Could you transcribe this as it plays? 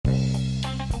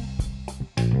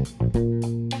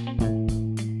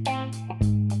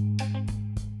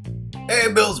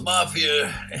Hey, Bill's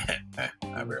Mafia.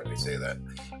 I rarely say that.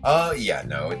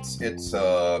 It's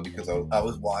because I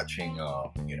was watching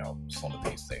some of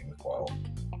these things while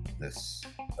this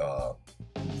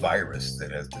virus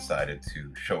that has decided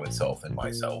to show itself in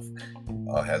myself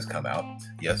has come out.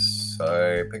 Yes,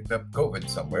 I picked up COVID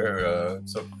somewhere.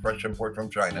 It's a fresh import from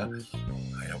China.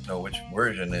 I don't know which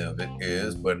version of it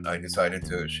is, but I decided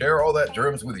to share all that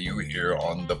germs with you here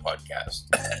on the podcast.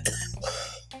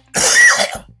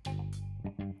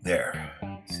 There.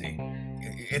 See,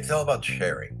 it's all about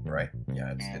sharing, right?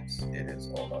 Yeah, it is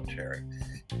all about sharing.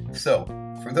 So,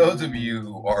 for those of you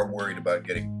who are worried about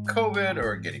getting COVID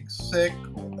or getting sick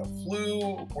or the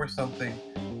flu or something,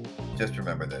 just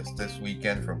remember this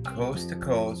weekend from coast to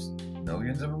coast,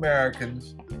 millions of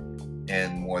Americans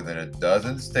in more than a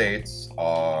dozen states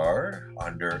are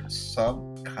under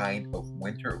some kind of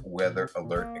winter weather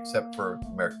alert, except for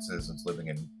American citizens living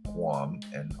in Guam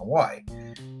and Hawaii.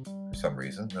 For some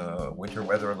reason, winter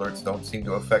weather alerts don't seem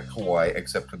to affect Hawaii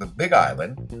except for the Big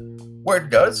Island, where it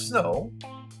does snow,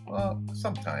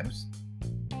 sometimes,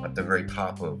 at the very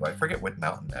top of, I forget what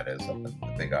mountain that is, up in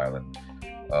the Big Island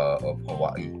of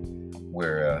Hawaii,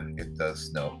 where it does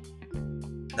snow.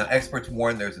 Now, experts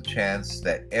warn there's a chance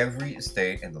that every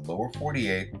state in the lower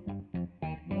 48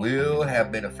 will have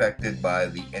been affected by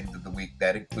the end of the week.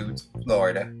 That includes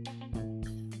Florida.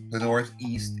 The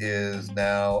Northeast is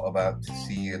now about to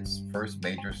see its first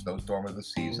major snowstorm of the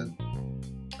season,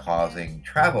 causing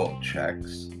travel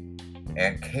checks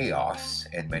and chaos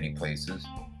in many places.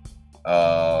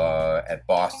 At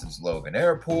Boston's Logan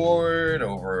Airport,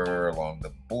 over along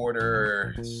the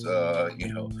borders,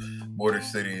 border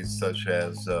cities such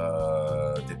as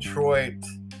Detroit,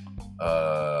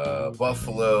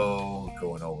 Buffalo,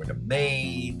 going over to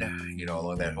Maine,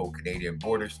 along that whole Canadian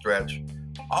border stretch,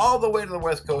 all the way to the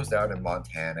West Coast out in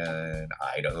Montana and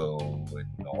Idaho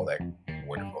and all that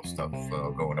wonderful stuff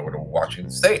going over to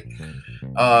Washington State.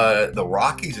 The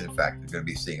Rockies, in fact, are going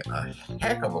to be seeing a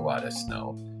heck of a lot of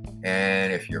snow.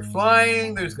 And if you're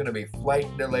flying, there's going to be flight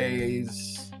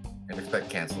delays and expect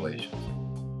cancellations.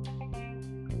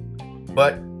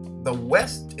 But the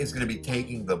West is going to be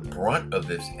taking the brunt of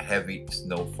this heavy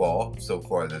snowfall so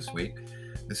far this week.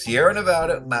 The Sierra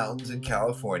Nevada mountains in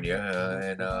California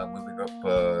and moving up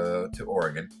to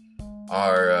Oregon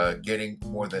are getting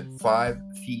more than 5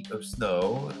 feet of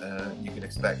snow. You can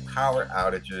expect power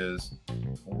outages,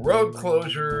 road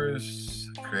closures,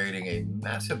 creating a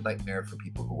massive nightmare for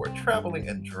people who are traveling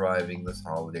and driving this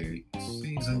holiday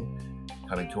season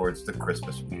coming towards the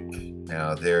Christmas week.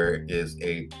 Now, there is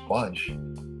a bunch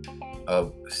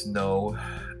of snow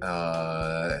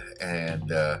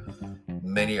and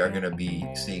many are going to be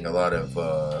seeing a lot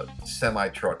of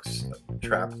semi-trucks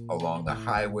trapped along the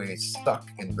highway, stuck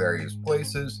in various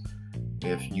places.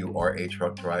 If you are a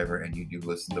truck driver and you do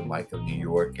listen to Mike of New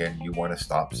York and you want to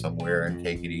stop somewhere and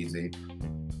take it easy,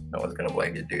 no one's going to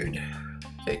blame you, dude.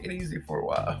 Take it easy for a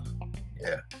while.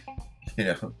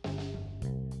 Yeah.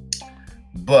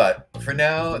 But for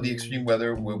now, the extreme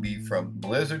weather will be from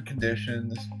blizzard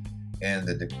conditions in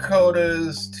the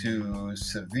Dakotas to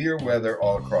severe weather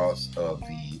all across of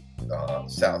the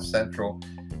south central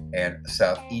and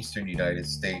southeastern United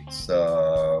States.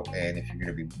 And if you're going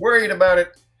to be worried about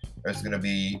it, there's going to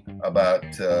be about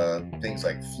things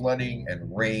like flooding and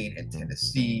rain in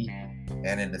Tennessee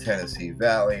and in the Tennessee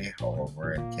Valley, all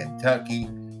over in Kentucky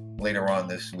later on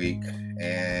this week.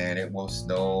 And it will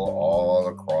snow all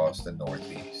across the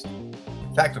Northeast.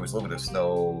 In fact, there was a little bit of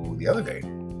snow the other day.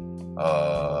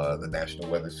 The National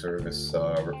Weather Service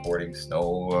reporting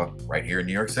snow right here in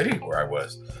New York City, where I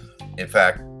was. In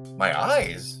fact, my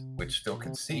eyes, which still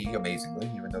can see amazingly,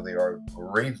 even though they are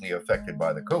gravely affected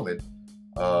by the COVID,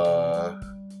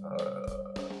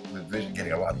 with vision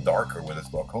getting a lot darker with this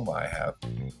glaucoma I have.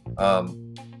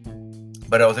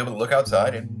 But I was able to look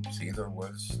outside and see there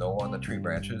was snow on the tree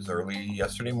branches early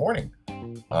yesterday morning.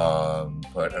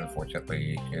 But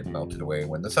unfortunately, it melted away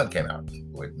when the sun came out,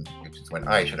 which is when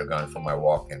I should have gone for my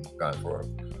walk and gone for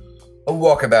a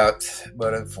walkabout.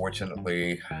 But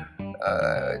unfortunately,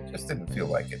 just didn't feel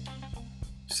like it.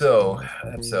 So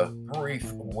that's a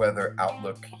brief weather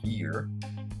outlook here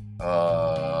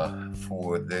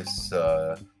for this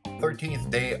 13th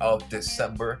day of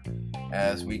December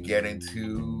as we get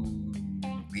into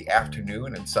the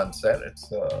afternoon and sunset.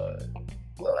 It's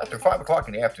after 5 o'clock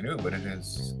in the afternoon, but it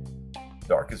is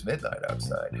dark as midnight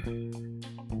outside.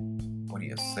 What do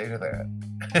you say to that?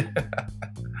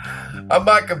 I'm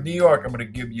Mike of New York. I'm going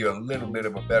to give you a little bit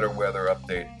of a better weather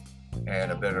update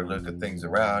and a better look at things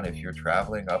around if you're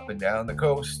traveling up and down the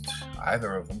coast,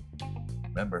 either of them.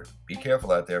 Remember, be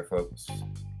careful out there, folks.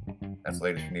 That's the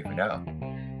latest for me for now.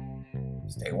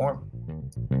 Stay warm.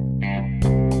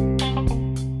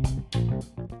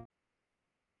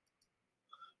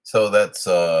 So that's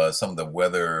some of the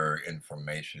weather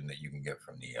information that you can get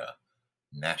from the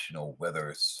National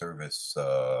Weather Service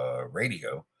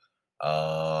radio.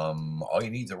 All you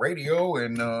need is a radio,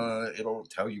 and it'll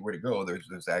tell you where to go.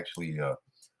 There's actually a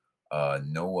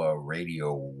NOAA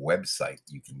radio website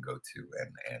you can go to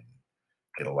and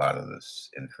get a lot of this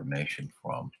information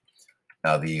from.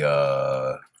 Now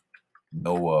the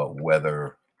NOAA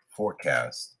weather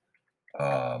forecast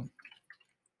um,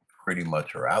 pretty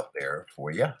much are out there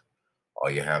for you.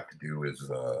 All you have to do is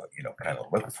kind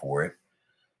of look for it,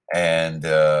 and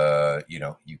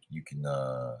you can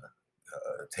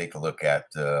take a look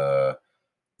at the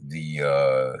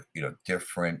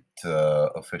different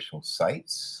official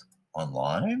sites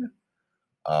online.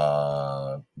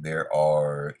 There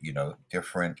are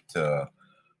different uh,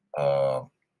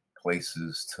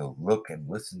 places to look and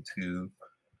listen to,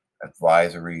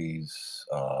 advisories,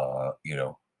 all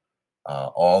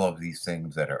of these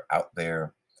things that are out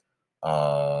there.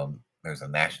 There's a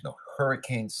National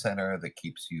Hurricane Center that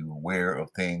keeps you aware of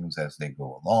things as they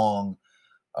go along.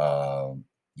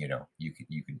 You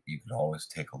can always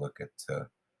take a look at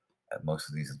most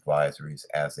of these advisories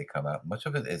as they come out. Much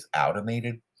of it is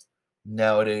automated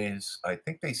nowadays. I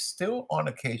think they still, on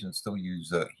occasion, still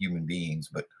use human beings,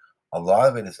 but a lot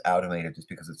of it is automated just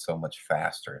because it's so much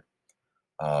faster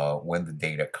when the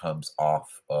data comes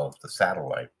off of the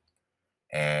satellite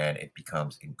and it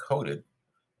becomes encoded.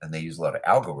 And they use a lot of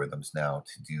algorithms now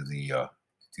to do the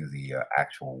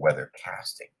actual weather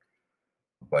casting.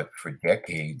 But for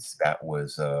decades, that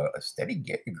was a steady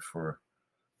gig for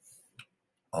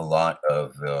a lot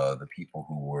of the people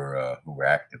who were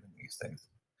active in these things.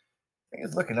 I think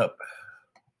it's looking up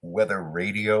weather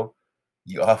radio.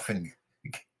 You often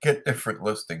get different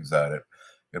listings on it.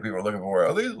 People are looking for,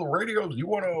 are these the radios you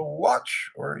want to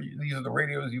watch, or these are the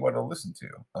radios you want to listen to?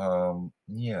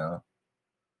 Yeah,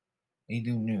 they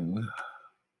do new.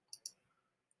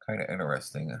 Kind of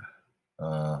interesting.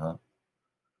 Uh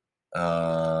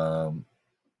huh.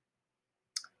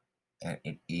 And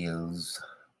it is,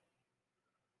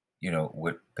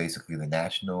 what basically the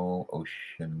National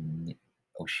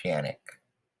Oceanic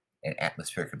and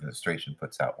Atmospheric Administration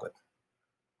puts out with.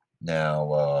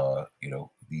 Now,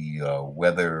 the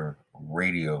weather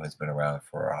radio has been around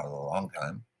for a long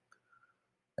time,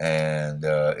 and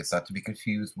it's not to be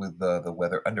confused with the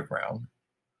Weather Underground.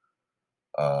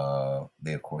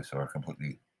 They, of course, are a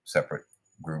completely separate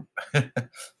group,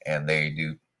 and they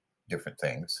do different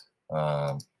things.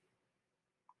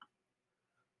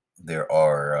 There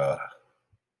are,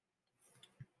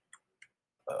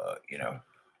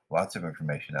 lots of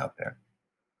information out there.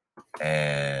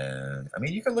 And I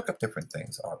mean, you can look up different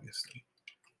things, obviously.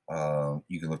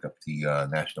 You can look up the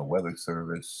National Weather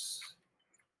Service,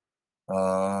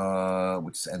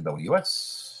 which is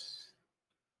NWS,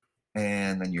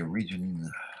 and then your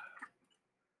region.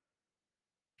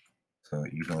 So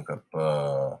you can look up,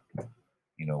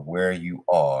 where you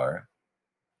are,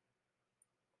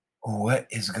 what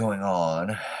is going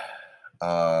on.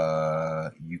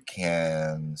 You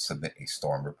can submit a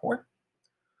storm report.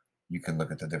 You can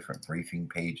look at the different briefing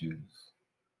pages.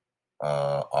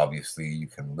 Obviously, you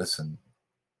can listen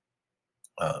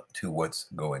to what's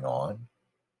going on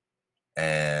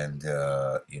and,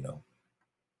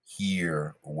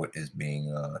 hear what is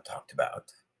being talked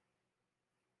about.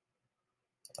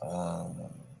 Uh,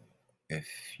 if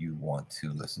you want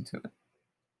to listen to it.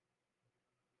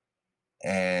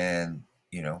 And,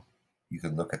 you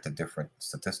can look at the different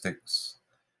statistics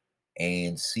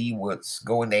and see what's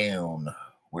going down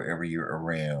wherever you're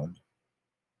around.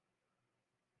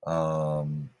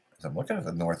 So I'm looking at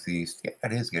the Northeast. Yeah,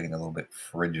 it is getting a little bit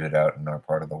frigid out in our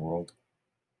part of the world.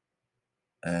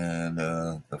 And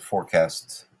the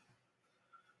forecast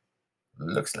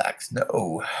looks like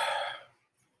snow.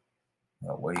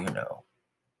 Well, what do you know?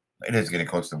 It is getting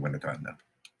close to wintertime now.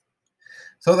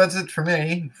 So that's it for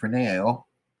me for now,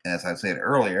 as I said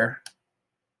earlier.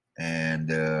 And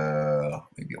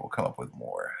maybe we'll come up with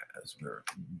more as we're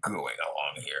going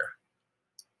along here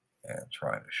and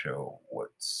trying to show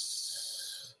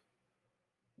what's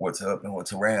up and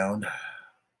what's around.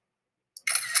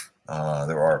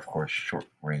 There are, of course, short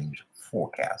range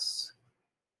forecasts,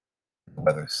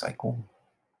 weather cycle,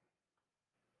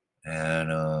 and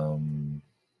I'm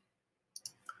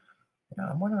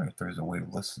wondering if there's a way to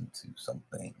listen to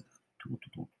something.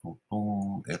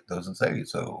 It doesn't say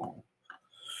so.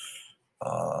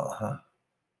 Uh-huh.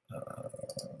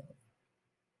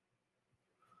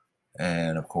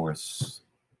 And of course,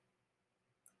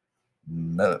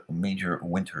 major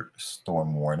winter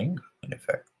storm warning in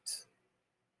effect.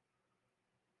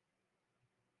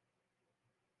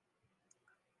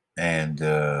 And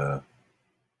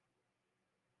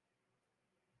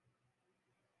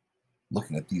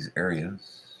looking at these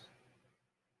areas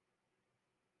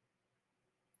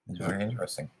is very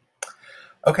interesting.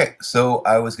 Okay, so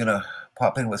I was gonna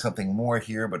pop in with something more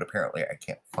here, but apparently I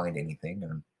can't find anything,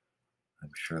 and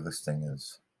I'm sure this thing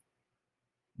has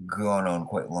gone on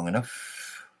quite long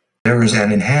enough. There is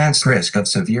an enhanced risk of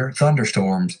severe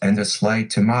thunderstorms and a slight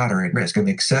to moderate risk of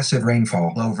excessive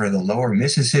rainfall over the lower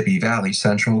Mississippi Valley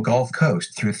Central Gulf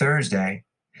Coast through Thursday.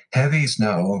 Heavy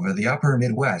snow over the upper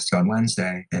Midwest on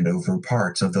Wednesday and over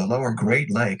parts of the lower Great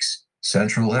Lakes,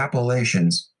 Central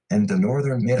Appalachians, and the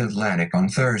northern Mid-Atlantic on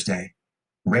Thursday.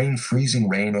 Freezing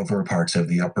rain over parts of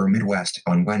the upper Midwest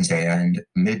on Wednesday and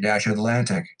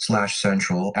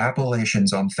Mid-Atlantic/Central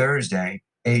Appalachians on Thursday.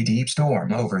 A deep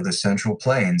storm over the Central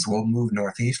Plains will move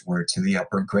northeastward to the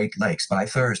upper Great Lakes by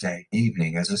Thursday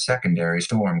evening as a secondary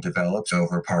storm develops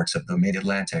over parts of the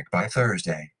Mid-Atlantic by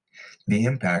Thursday. The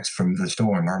impacts from the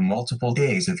storm are multiple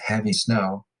days of heavy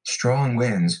snow, strong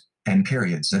winds, and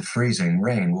periods of freezing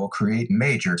rain will create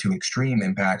major to extreme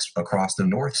impacts across the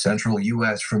north-central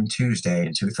U.S. from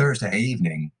Tuesday to Thursday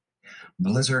evening.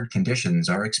 Blizzard conditions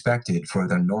are expected for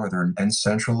the northern and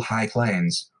central high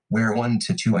plains, where 1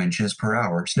 to 2 inches per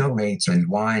hour snow rates and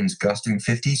winds gusting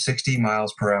 50-60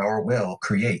 miles per hour will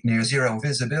create near zero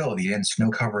visibility in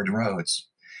snow-covered roads.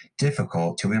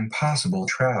 Difficult to impossible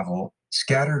travel,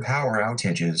 scattered power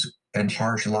outages, and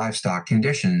harsh livestock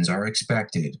conditions are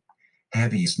expected.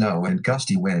 Heavy snow and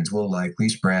gusty winds will likely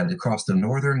spread across the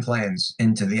northern plains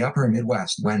into the upper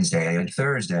Midwest Wednesday and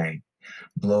Thursday.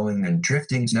 Blowing and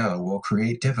drifting snow will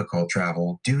create difficult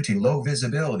travel due to low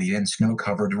visibility in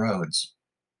snow-covered roads.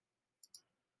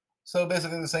 So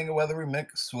basically, the Sanga weather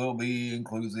mix will be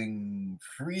including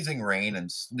freezing rain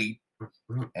and sleet,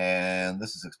 and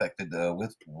this is expected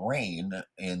with rain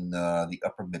in the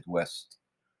upper Midwest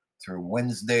through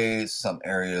Wednesday. Some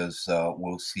areas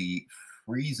will see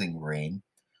freezing rain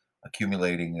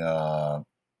accumulating to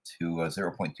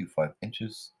 0.25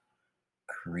 inches,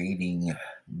 creating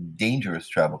dangerous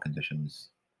travel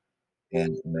conditions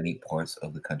in many parts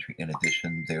of the country. In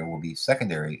addition, there will be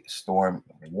secondary storm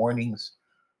warnings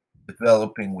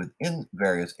developing within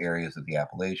various areas of the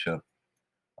Appalachia,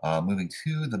 moving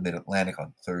to the mid Atlantic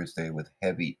on Thursday with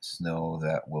heavy snow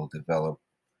that will develop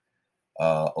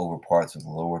over parts of the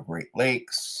lower Great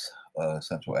Lakes,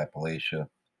 central Appalachia,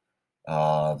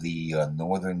 the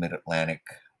northern mid Atlantic.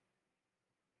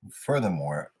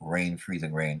 Furthermore,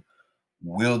 freezing rain,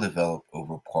 will develop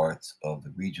over parts of the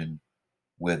region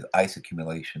with ice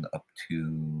accumulation up to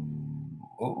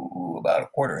about a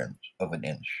quarter inch of an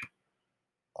inch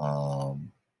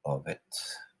of it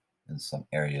in some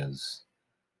areas.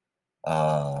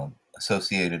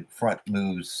 Associated front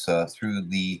moves through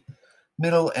the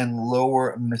middle and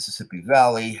lower Mississippi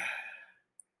Valley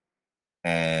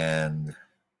and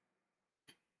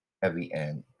heavy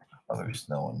and other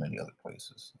snow in many other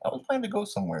places. I was planning to go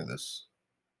somewhere this.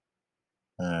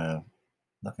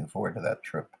 Looking forward to that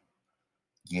trip.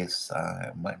 Yes,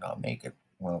 I might not make it.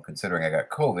 Well, considering I got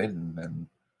COVID and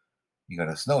you got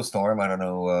a snowstorm, I don't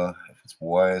know if it's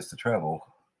wise to travel.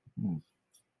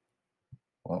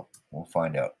 Well, we'll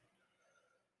find out.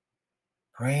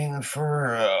 Praying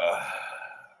for a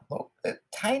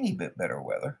tiny bit better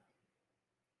weather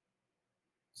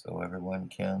so everyone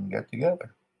can get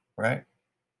together, right?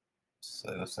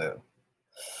 So.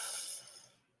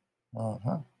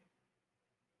 Uh-huh.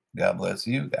 God bless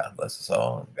you. God bless us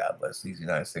all. And God bless these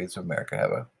United States of America.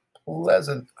 Have a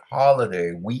pleasant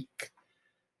holiday week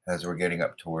as we're getting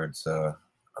up towards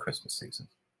Christmas season.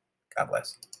 God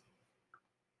bless.